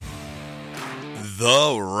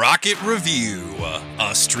The Rocket Review,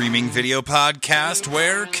 a streaming video podcast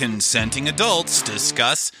where consenting adults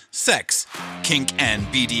discuss sex, kink and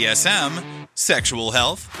BDSM, sexual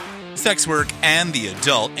health, sex work, and the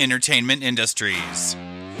adult entertainment industries.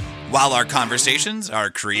 While our conversations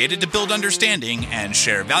are created to build understanding and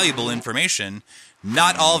share valuable information,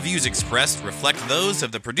 not all views expressed reflect those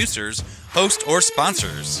of the producers, host, or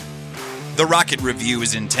sponsors. The Rocket Review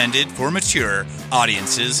is intended for mature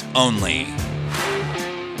audiences only.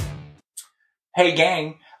 Hey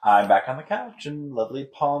gang, I'm back on the couch in lovely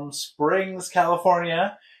Palm Springs,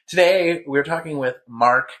 California. Today we're talking with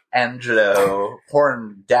Marc Angelo,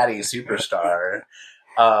 porn daddy superstar.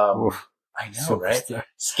 I know, right?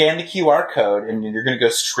 Scan the QR code and you're going to go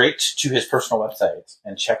straight to his personal website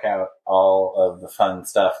and check out all of the fun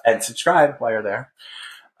stuff and subscribe while you're there.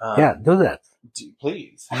 Yeah, do that.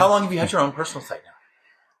 Please. How long have you had your own personal site now?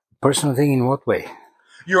 Personal thing in what way?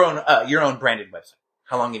 Your own branded website.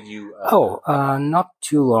 How long have you? Not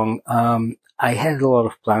too long. I had a lot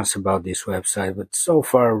of plans about this website, but so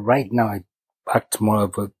far, right now, it acts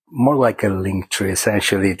more like a link tree.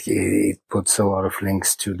 Essentially, it puts a lot of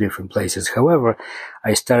links to different places. However,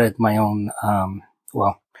 I started my own.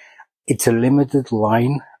 It's a limited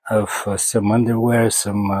line of some underwear,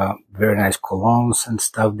 some very nice colognes and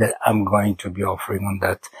stuff that I'm going to be offering on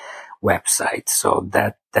that website. So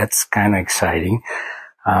that's kind of exciting.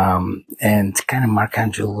 And kind of Marc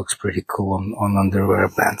Angelo looks pretty cool on underwear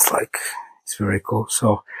bands. Like, it's very cool.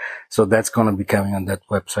 So that's going to be coming on that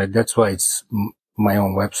website. That's why it's my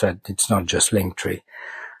own website. It's not just Linktree.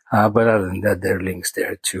 But other than that, there are links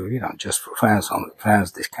there too, just for fans,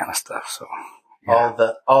 this kind of stuff. So. Yeah.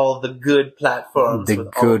 All the good platforms with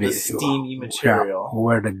all the steamy material. Yeah,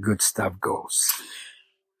 where the good stuff goes.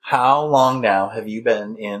 How long now have you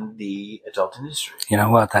been in the adult industry? You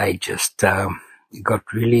know what? I just got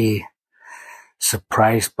really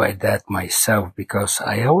surprised by that myself, because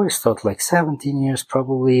I always thought like 17 years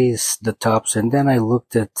probably is the tops. And then I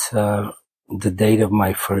looked at the date of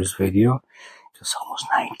my first video. It was almost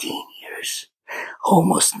 19 years.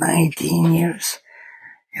 Almost 19 years.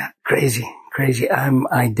 Yeah, crazy.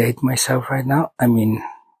 I date myself right now. I mean,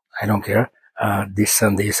 I don't care. This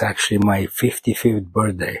Sunday is actually my 55th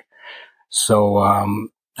birthday. So,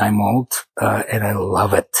 I'm old, and I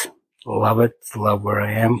love it. Love where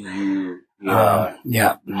I am.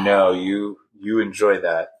 You enjoy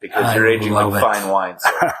that because you're aging like fine wine. So.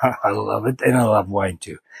 I love it, and I love wine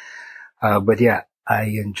too. But yeah, I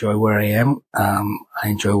enjoy where I am. I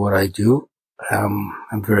enjoy what I do.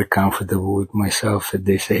 I'm very comfortable with myself at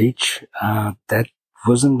this age. That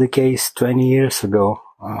wasn't the case 20 years ago,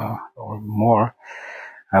 or more.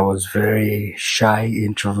 I was very shy,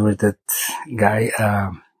 introverted guy.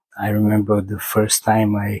 I remember the first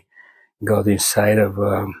time I got inside of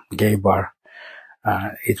a gay bar.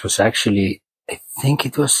 It was actually, I think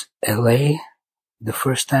it was LA, the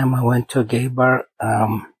first time I went to a gay bar,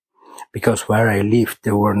 because where I lived,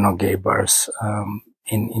 there were no gay bars,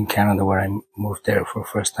 in Canada, where I moved there for the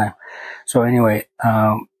first time. So anyway,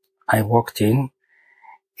 I walked in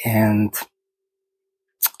and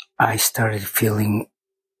I started feeling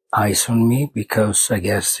eyes on me, because I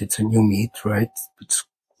guess it's a new meet, right? It's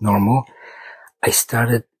normal. I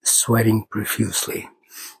started sweating profusely.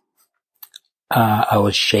 I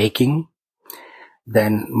was shaking.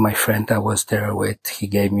 Then my friend I was there with, he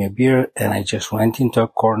gave me a beer, and I just went into a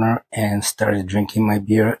corner and started drinking my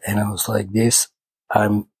beer. And I was like this.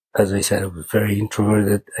 As I said, I was very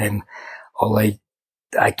introverted, and I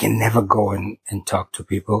can never go and talk to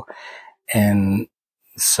people. And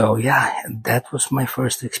so, yeah, that was my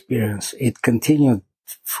first experience. It continued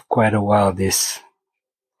for quite a while, this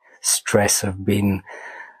stress of being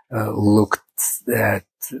looked at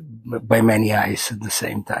by many eyes at the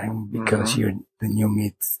same time, because you're the new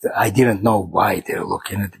meat. I didn't know why they're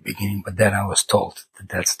looking at the beginning, but then I was told that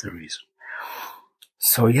that's the reason.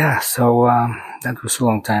 So yeah, that was a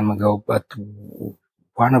long time ago, but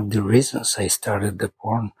one of the reasons I started the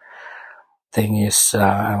porn thing is,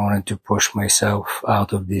 I wanted to push myself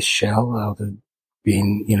out of this shell, out of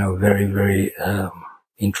being, very, very,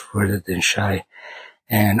 introverted and shy.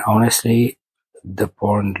 And honestly, the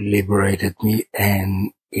porn liberated me,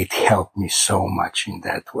 and it helped me so much in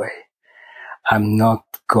that way. I'm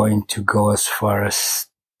not going to go as far as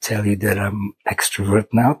tell you that I'm extrovert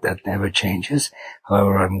now. That never changes.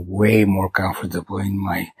 However, I'm way more comfortable in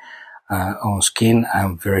my own skin.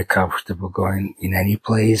 I'm very comfortable going in any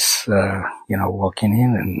place, walking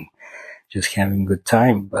in and just having a good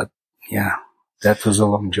time. But yeah, that was a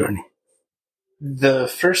long journey. The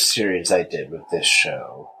first series I did with this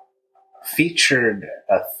show featured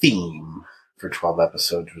a theme for 12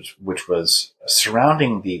 episodes, which was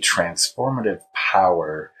surrounding the transformative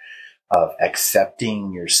power of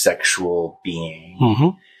accepting your sexual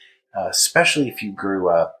being, especially if you grew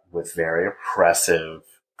up with very oppressive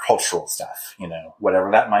cultural stuff,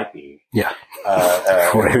 whatever that might be. Yeah.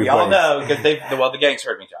 We all know, because the gangs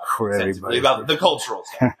heard me talk extensively about the cultural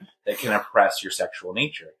stuff that can oppress your sexual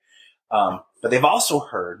nature. But they've also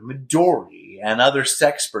heard Midori and other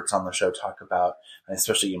sexperts on the show talk about,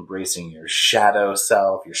 especially embracing your shadow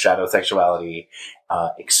self, your shadow sexuality,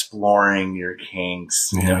 exploring your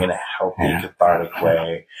kinks in a healthy, cathartic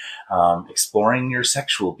way, exploring your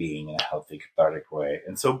sexual being in a healthy, cathartic way.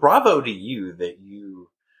 And so bravo to you that you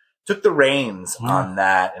took the reins on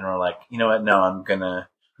that and were like, you know what? No, I'm gonna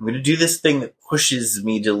do this thing that pushes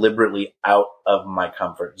me deliberately out of my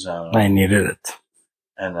comfort zone. I needed it.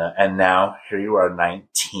 And now here you are,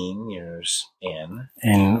 19 years in.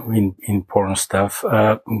 And in porn stuff.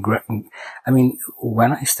 I mean,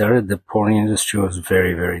 when I started, the porn industry was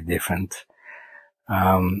very, very different.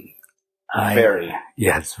 Very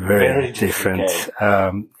different.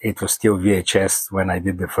 It was still VHS when I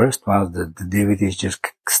did the first one. The DVDs just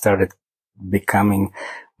started becoming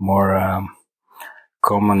more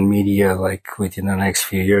common media, like within the next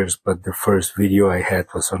few years. But the first video I had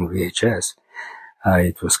was on VHS.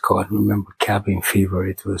 It was called, I remember, Cabin Fever.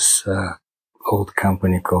 It was old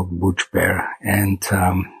company called Butch Bear. And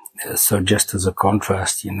so just as a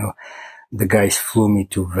contrast, the guys flew me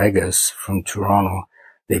to Vegas from Toronto.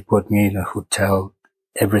 They put me in a hotel.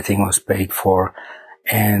 Everything was paid for.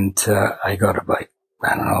 And I got about,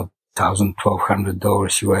 I don't know, $1,000,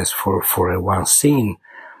 $1,200 US for a one scene.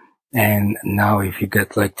 And now if you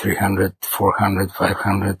get like 300, 400,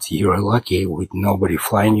 500, you're lucky, with nobody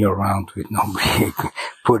flying you around, with nobody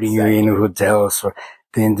putting you in hotels. Or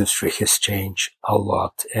the industry has changed a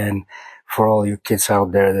lot. And for all you kids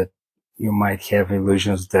out there that you might have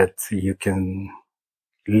illusions that you can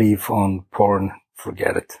live on porn,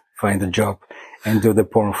 forget it. Find a job and do the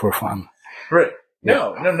porn for fun. Right.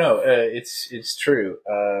 No. It's true.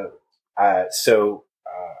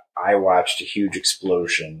 I watched a huge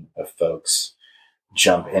explosion of folks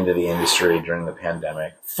jump into the industry during the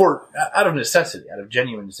pandemic out of necessity, out of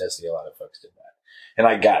genuine necessity. A lot of folks did that, and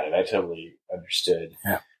I got it. I totally understood.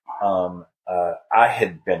 Yeah. I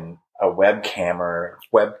had been a cam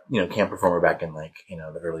performer back in the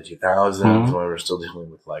early 2000s when we were still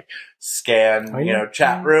dealing with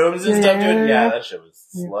chat rooms and stuff. That shit was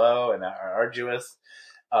slow and arduous.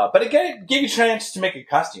 But it gave you a chance to make a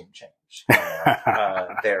costume change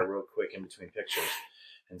there real quick in between pictures.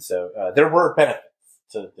 And so there were benefits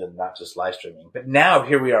to not just live streaming. But now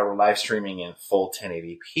here we are, we're live streaming in full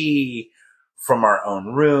 1080p from our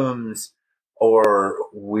own rooms, or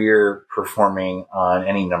we're performing on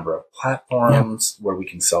any number of platforms where we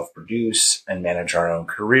can self-produce and manage our own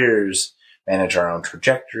careers, manage our own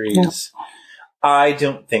trajectories. I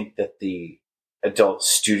don't think that the adult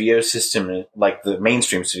studio system, like the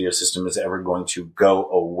mainstream studio system, is ever going to go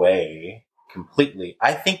away completely.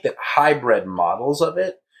 I think that hybrid models of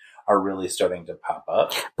it are really starting to pop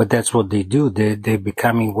up. But that's what they do. They're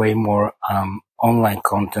becoming way more online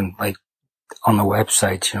content, like on the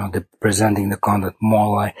website, they're presenting the content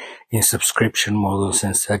more like in subscription models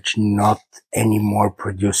and such, not anymore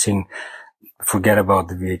producing, forget about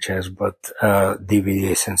the VHS, but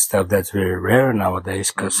DVDs and stuff. That's very rare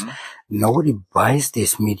nowadays because nobody buys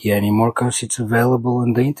this media anymore because it's available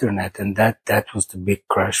on the internet. And that was the big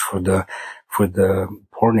crash for the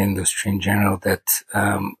porn industry in general, that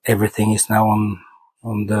everything is now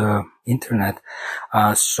on the internet.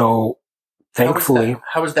 So thankfully.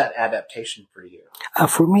 How was that adaptation for you?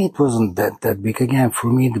 For me, it wasn't that big. Again,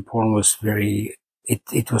 for me, the porn was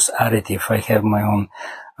it was additive. I have my own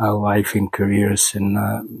life and careers, and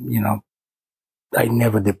I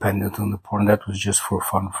never depended on the porn. That was just for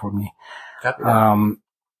fun for me.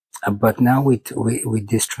 But now with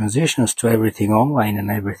these transitions to everything online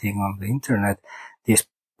and everything on the internet, these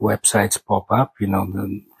websites pop up,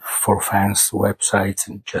 the for fans websites,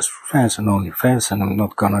 and just for fans and only fans. And I'm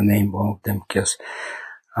not gonna name all of them because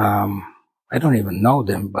I don't even know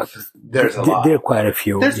them, but there are quite a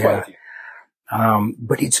few. There's quite a few.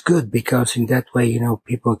 But it's good because in that way,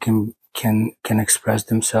 people can express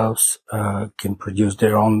themselves, can produce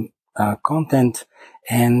their own content,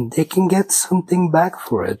 and they can get something back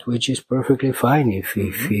for it, which is perfectly fine. If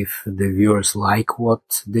the viewers like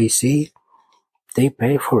what they see, they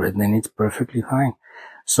pay for it, then it's perfectly fine.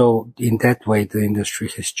 So in that way, the industry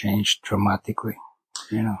has changed dramatically,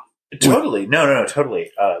 Totally. No,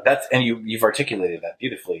 totally. And you've articulated that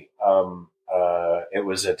beautifully. It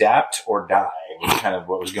was adapt or die, was kind of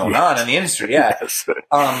what was going on in the industry. Yeah. Yes.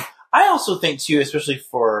 I also think too, especially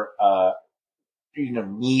for,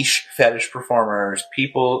 niche fetish performers,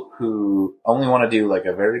 people who only want to do like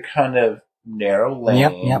a very kind of narrow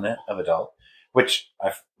lane of adult, which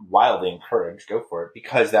I wildly encourage, go for it,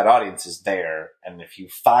 because that audience is there. And if you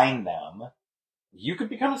find them, you could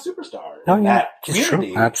become a superstar in that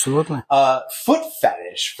community. True. Absolutely. Foot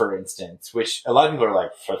fetish, for instance, which a lot of people are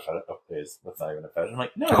like, foot fetish? Oh, please, that's not even a fetish. I'm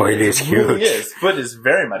like, no, it is huge. Really is. Foot is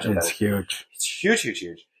very much a fetish. It's huge. It's huge, huge,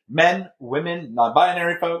 huge. Men, women,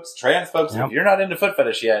 non-binary folks, trans folks, if you're not into foot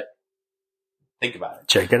fetish yet, think about it.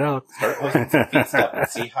 Check it out. Start posting some feet stuff and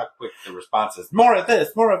see how quick the response is. More of this,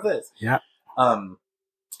 more of this. Yeah.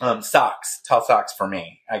 Socks, tall socks for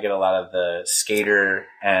me. I get a lot of the skater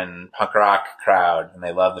and punk rock crowd, and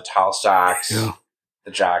they love the tall socks,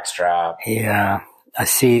 the jock strap. Yeah. I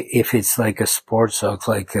see if it's like a sports sock,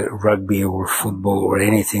 like a rugby or football or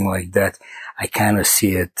anything like that, I kind of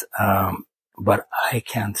see it. But I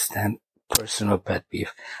can't stand personal pet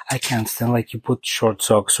peeve. I can't stand like you put short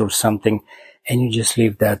socks or something and you just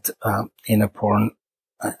leave that, in a porn.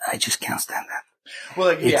 I just can't stand that. Well,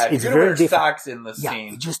 like, it's very different. Socks in the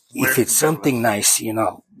scene. Just if it's something nice,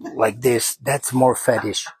 like this, that's more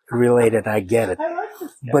fetish related. I get it. I like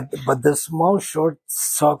this guy. But the small short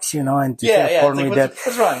socks, and to porn with that.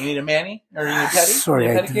 What's wrong? You need a mani or you need a petty? Sorry,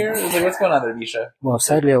 you need a pedicure? Like, what's going on there, Misha? Well,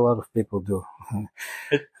 sadly, a lot of people do. And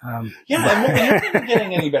you're not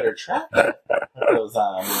getting any better traction. It goes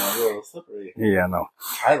on, a little slippery. Yeah, no.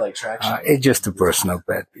 I like traction. It's just a personal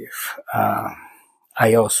pet peeve.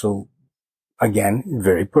 I also, again,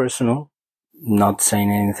 very personal, not saying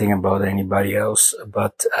anything about anybody else,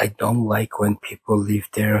 but I don't like when people leave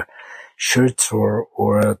their shirts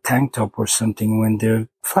or a tank top or something when they're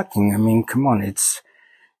fucking. I mean, come on,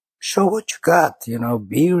 show what you got,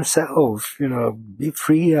 be yourself, be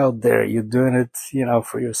free out there. You're doing it,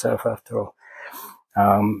 for yourself after all.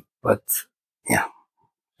 But yeah,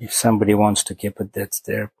 if somebody wants to keep it, that's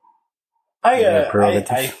their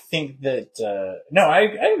prerogative. I think that, no, I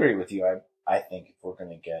agree with you. I think if we're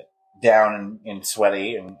going to get down and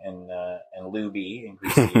sweaty and lubey and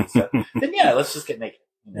greasy and stuff, then let's just get naked.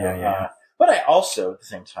 But I also, at the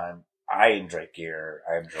same time, I enjoy gear.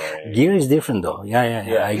 Gear is different though. Yeah.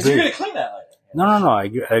 I agree. You're going to clean that later. No. I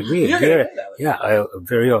agree. Gear,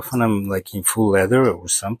 very often I'm like in full leather or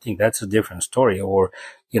something. That's a different story. Or,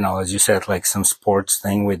 as you said, like some sports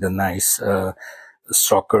thing with a nice,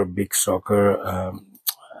 big soccer,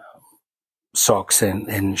 socks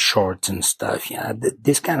and shorts and stuff. Yeah,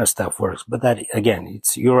 this kind of stuff works. But that, again,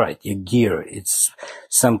 you're right. Your gear, it's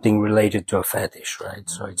something related to a fetish, right?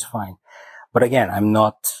 So it's fine. But again, I'm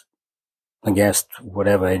not against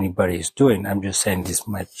whatever anybody is doing. I'm just saying this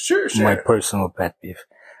is my personal pet peeve.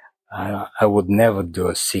 I would never do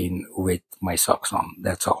a scene with my socks on.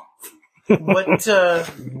 That's all. What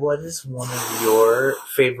is one of your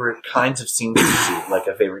favorite kinds of scenes to shoot? Like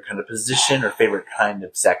a favorite kind of position or favorite kind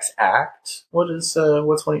of sex act? What's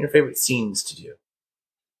one of your favorite scenes to do?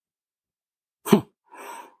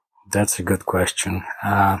 That's a good question.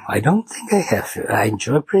 I don't think I have. I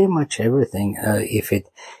enjoy pretty much everything. If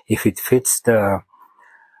it fits the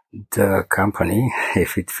company,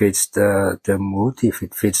 if it fits the mood, if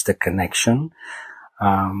it fits the connection,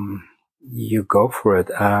 you go for it.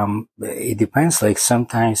 It depends. Like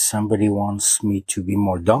sometimes somebody wants me to be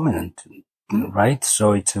more dominant, right?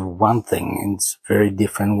 So it's one thing. It's very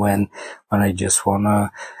different when I just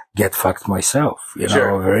wanna get fucked myself. A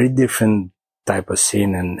very different type of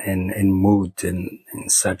scene and mood and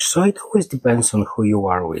such. So it always depends on who you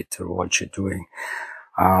are with or what you're doing.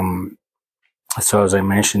 So as I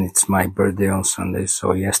mentioned, it's my birthday on Sunday.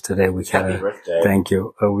 So yesterday we had thank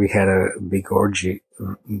you. We had a big orgy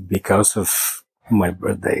because of my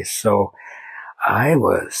birthday. So I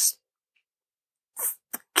was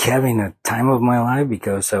having a time of my life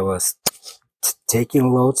because I was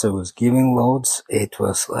taking loads. I was giving loads. It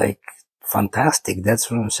was like fantastic. That's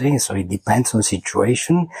what I'm saying. So it depends on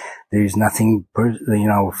situation. There is nothing,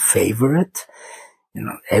 favorite.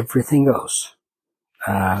 Everything goes.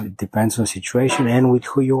 It depends on situation and with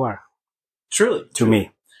who you are. Truly. To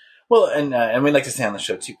me. Well, and we like to say on the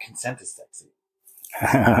show too, consent is sexy.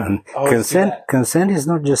 Consent is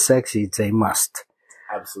not just sexy, it's a must.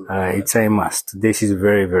 Absolutely. It's a must. This is a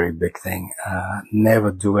very, very big thing. Never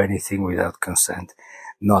do anything without consent.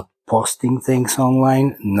 Not posting things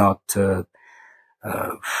online, not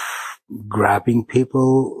grabbing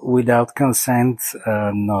people without consent,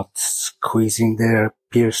 not squeezing their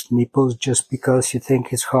pierced nipples just because you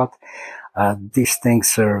think it's hot. These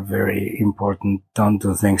things are very important. Don't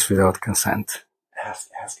do things without consent. Ask.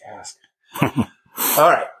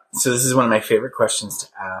 All right. So this is one of my favorite questions to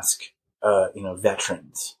ask,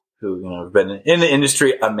 veterans who, have been in the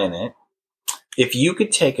industry a minute, if you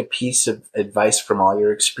could take a piece of advice from all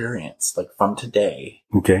your experience, like from today,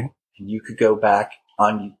 okay, and you could go back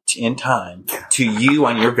in time to you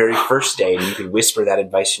on your very first day, and you could whisper that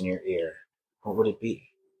advice in your ear, what would it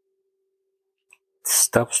be?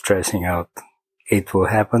 Stop stressing out. It will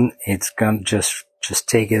happen. It's gonna just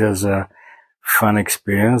take it as a fun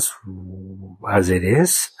experience, as it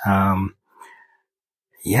is.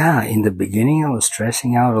 In the beginning, I was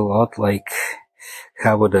stressing out a lot, like,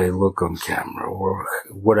 how would I look on camera, or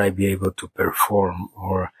would I be able to perform,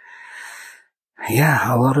 or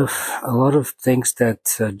a lot of things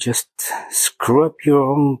that just screw up your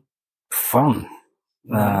own fun.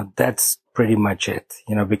 That's pretty much it,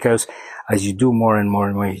 because as you do more and more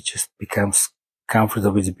and more, it just becomes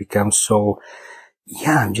comfortable. It becomes so,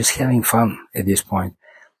 I'm just having fun at this point.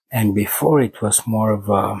 And before, it was more of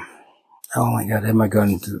a, oh my God, am I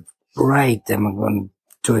going to do it right? Am I going to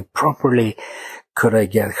do it properly? Could I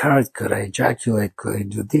get hurt? Could I ejaculate? Could I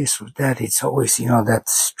do this or that? It's always, that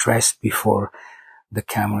stress before the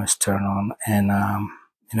cameras turn on. And,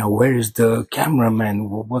 where is the cameraman?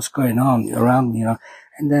 What's going on around,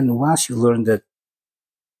 And then once you learn that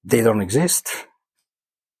they don't exist,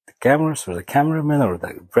 the cameras or the cameraman or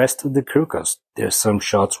the rest of the crew, because there's some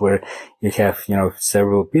shots where you have,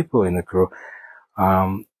 several people in the crew.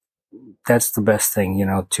 That's the best thing,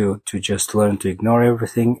 to just learn to ignore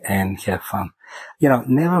everything and have fun.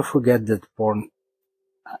 Never forget that porn,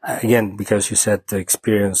 again, because you said the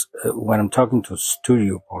experience, when I'm talking to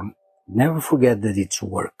studio porn, never forget that it's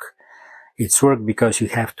work. It's work because you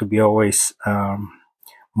have to be always,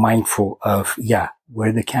 mindful of,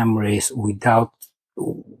 where the camera is without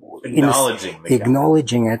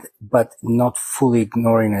acknowledging it, but not fully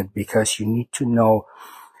ignoring it, because you need to know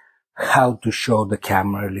how to show the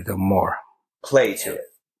camera a little more. Play to it.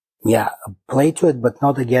 Yeah, play to it, but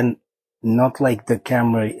not like the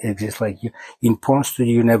camera exists. Like you, in porn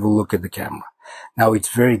studio, you never look at the camera. Now,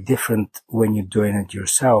 it's very different when you're doing it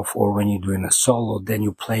yourself or when you're doing a solo, then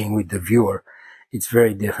you're playing with the viewer. It's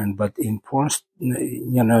very different. But in porn,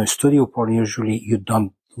 studio porn, usually you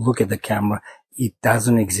don't look at the camera. It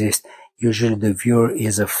doesn't exist. Usually the viewer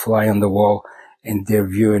is a fly on the wall and they're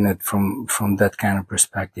viewing it from that kind of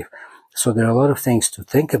perspective. So there are a lot of things to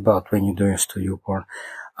think about when you're doing studio porn.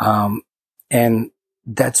 And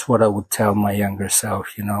that's what I would tell my younger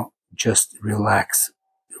self, just relax.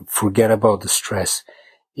 Forget about the stress.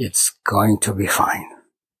 It's going to be fine.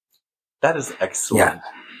 That is excellent.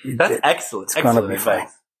 Yeah. That's excellent. It's going to be advice. Fine.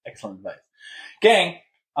 Excellent advice. Gang,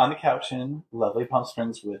 on the couch in lovely Palm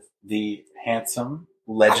Springs with the handsome,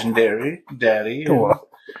 legendary daddy,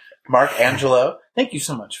 Marc Angelo. Thank you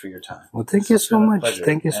so much for your time. Well, thank you so much. Pleasure.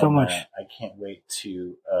 Thank you so much. I can't wait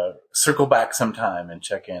to circle back sometime and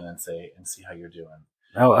check in and see how you're doing.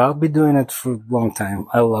 Oh, I'll be doing it for a long time.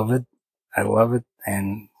 I love it.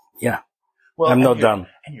 And I'm not done.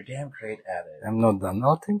 And you're damn great at it. I'm not done.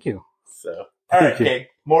 Oh, thank you. So, all right, okay.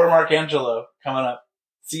 More Marc Angelo coming up.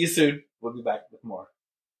 See you soon. We'll be back with more.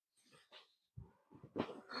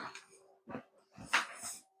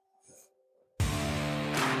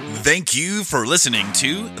 Thank you for listening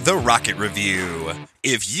to The Rocket Review.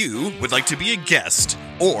 If you would like to be a guest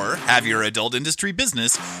or have your adult industry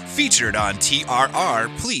business featured on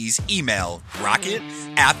TRR, please email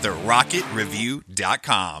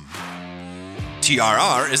rocket@therocketreview.com.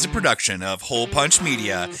 TRR is a production of Hole Punch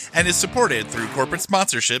Media and is supported through corporate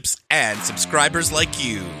sponsorships and subscribers like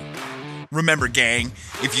you. Remember, gang,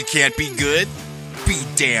 if you can't be good, be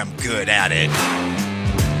damn good at it.